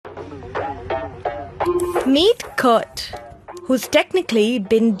Meet Kurt, who's technically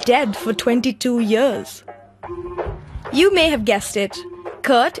been dead for 22 years. You may have guessed it,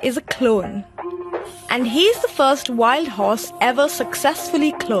 Kurt is a clone. And he's the first wild horse ever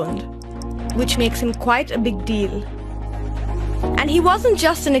successfully cloned, which makes him quite a big deal. And he wasn't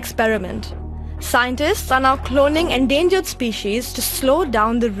just an experiment. Scientists are now cloning endangered species to slow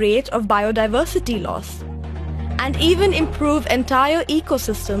down the rate of biodiversity loss and even improve entire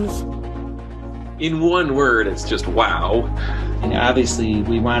ecosystems. In one word, it's just wow. And obviously,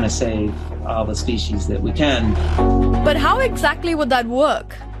 we want to save all the species that we can. But how exactly would that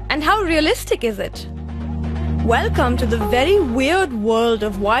work? And how realistic is it? Welcome to the very weird world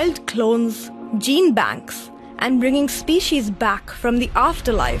of wild clones, gene banks, and bringing species back from the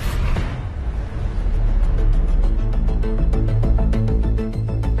afterlife.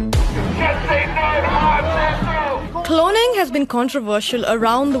 Cloning has been controversial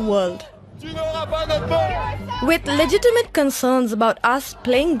around the world, with legitimate concerns about us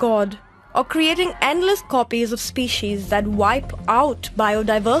playing God or creating endless copies of species that wipe out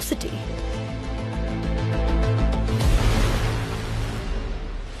biodiversity.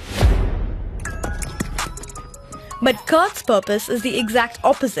 But Kurt's purpose is the exact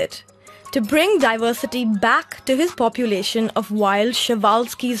opposite: to bring diversity back to his population of wild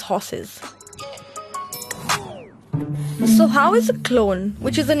Przewalski's horses. So how is a clone,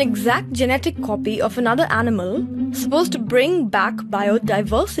 which is an exact genetic copy of another animal, supposed to bring back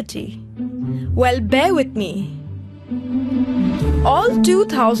biodiversity? Well, bear with me. All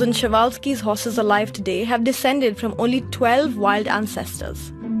 2,000 Przewalski's horses alive today have descended from only 12 wild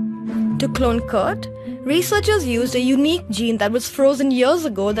ancestors. To clone Kurt, researchers used a unique gene that was frozen years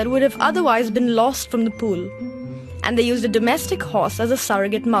ago that would have otherwise been lost from the pool. And they used a domestic horse as a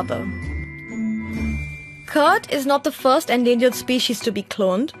surrogate mother. Kurt is not the first endangered species to be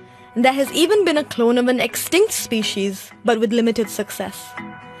cloned. There has even been a clone of an extinct species, but with limited success.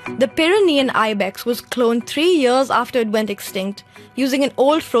 The Pyrenean ibex was cloned 3 years after it went extinct using an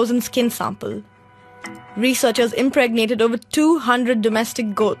old frozen skin sample. Researchers impregnated over 200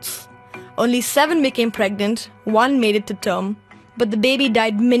 domestic goats. Only 7 became pregnant, 1 made it to term, but the baby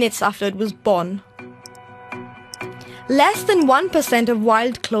died minutes after it was born. Less than 1% of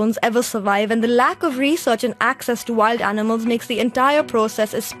wild clones ever survive, and the lack of research and access to wild animals makes the entire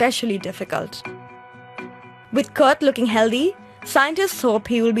process especially difficult. With Kurt looking healthy, scientists hope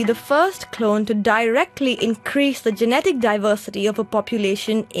he will be the first clone to directly increase the genetic diversity of a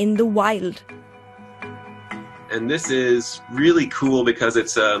population in the wild. And this is really cool because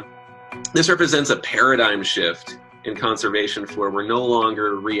this represents a paradigm shift in conservation, where we're no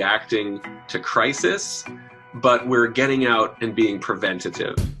longer reacting to crisis, but we're getting out and being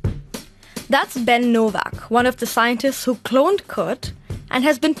preventative. That's Ben Novak, one of the scientists who cloned Kurt and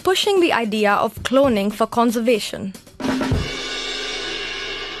has been pushing the idea of cloning for conservation.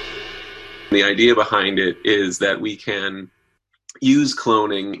 The idea behind it is that we can use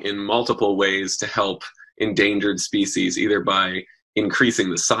cloning in multiple ways to help endangered species, either by increasing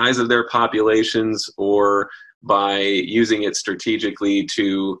the size of their populations or by using it strategically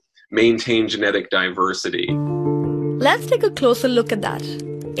to maintain genetic diversity. Let's take a closer look at that.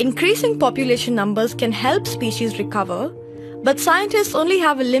 Increasing population numbers can help species recover, but scientists only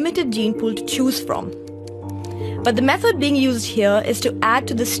have a limited gene pool to choose from. But the method being used here is to add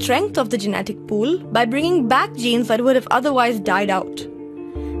to the strength of the genetic pool by bringing back genes that would have otherwise died out.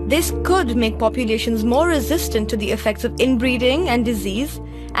 This could make populations more resistant to the effects of inbreeding and disease,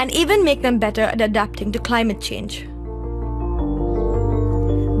 and even make them better at adapting to climate change.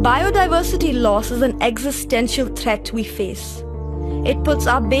 Biodiversity loss is an existential threat we face. It puts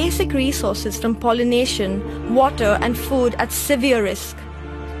our basic resources from pollination, water, and food at severe risk.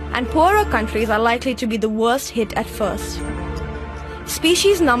 And poorer countries are likely to be the worst hit at first.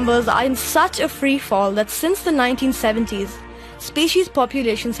 Species numbers are in such a free fall that since the 1970s, species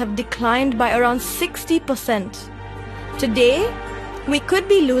populations have declined by around 60%. Today, we could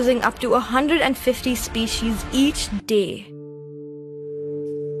be losing up to 150 species each day.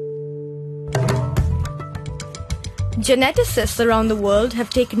 Geneticists around the world have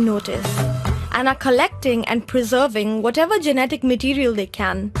taken notice and are collecting and preserving whatever genetic material they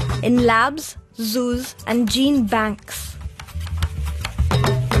can in labs, zoos, and gene banks.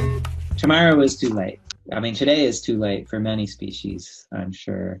 Tomorrow is too late. Today is too late for many species, I'm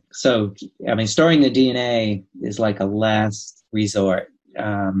sure. So, storing the DNA is like a last resort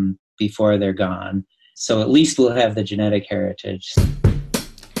before they're gone. So at least we'll have the genetic heritage.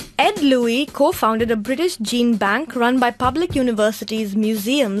 Ed Louie co-founded a British gene bank run by public universities,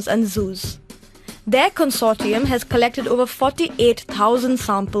 museums, and zoos. Their consortium has collected over 48,000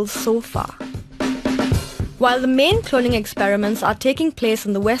 samples so far. While the main cloning experiments are taking place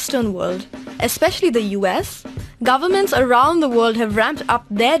in the Western world, especially the US, governments around the world have ramped up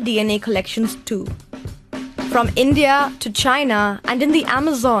their DNA collections too. From India to China and in the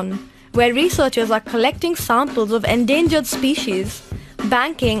Amazon, where researchers are collecting samples of endangered species,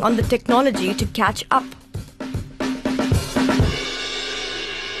 banking on the technology to catch up.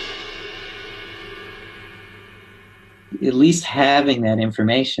 At least having that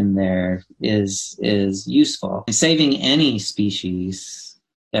information there is useful. Saving any species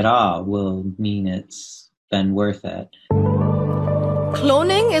at all will mean it's been worth it.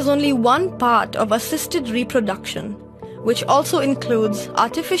 Cloning is only one part of assisted reproduction, which also includes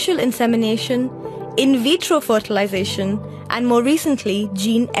artificial insemination, in vitro fertilization, and more recently,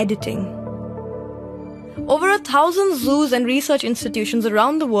 gene editing. Over 1,000 zoos and research institutions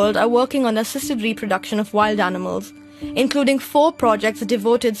around the world are working on assisted reproduction of wild animals, including 4 projects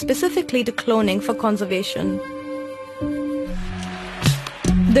devoted specifically to cloning for conservation.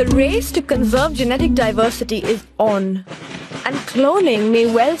 The race to conserve genetic diversity is on, and cloning may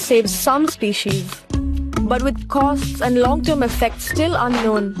well save some species. But with costs and long-term effects still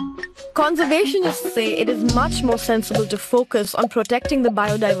unknown, conservationists say it is much more sensible to focus on protecting the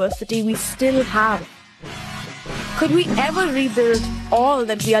biodiversity we still have. Could we ever rebuild all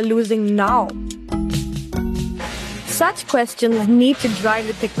that we are losing now? Such questions need to drive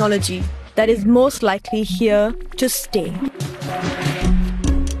the technology that is most likely here to stay.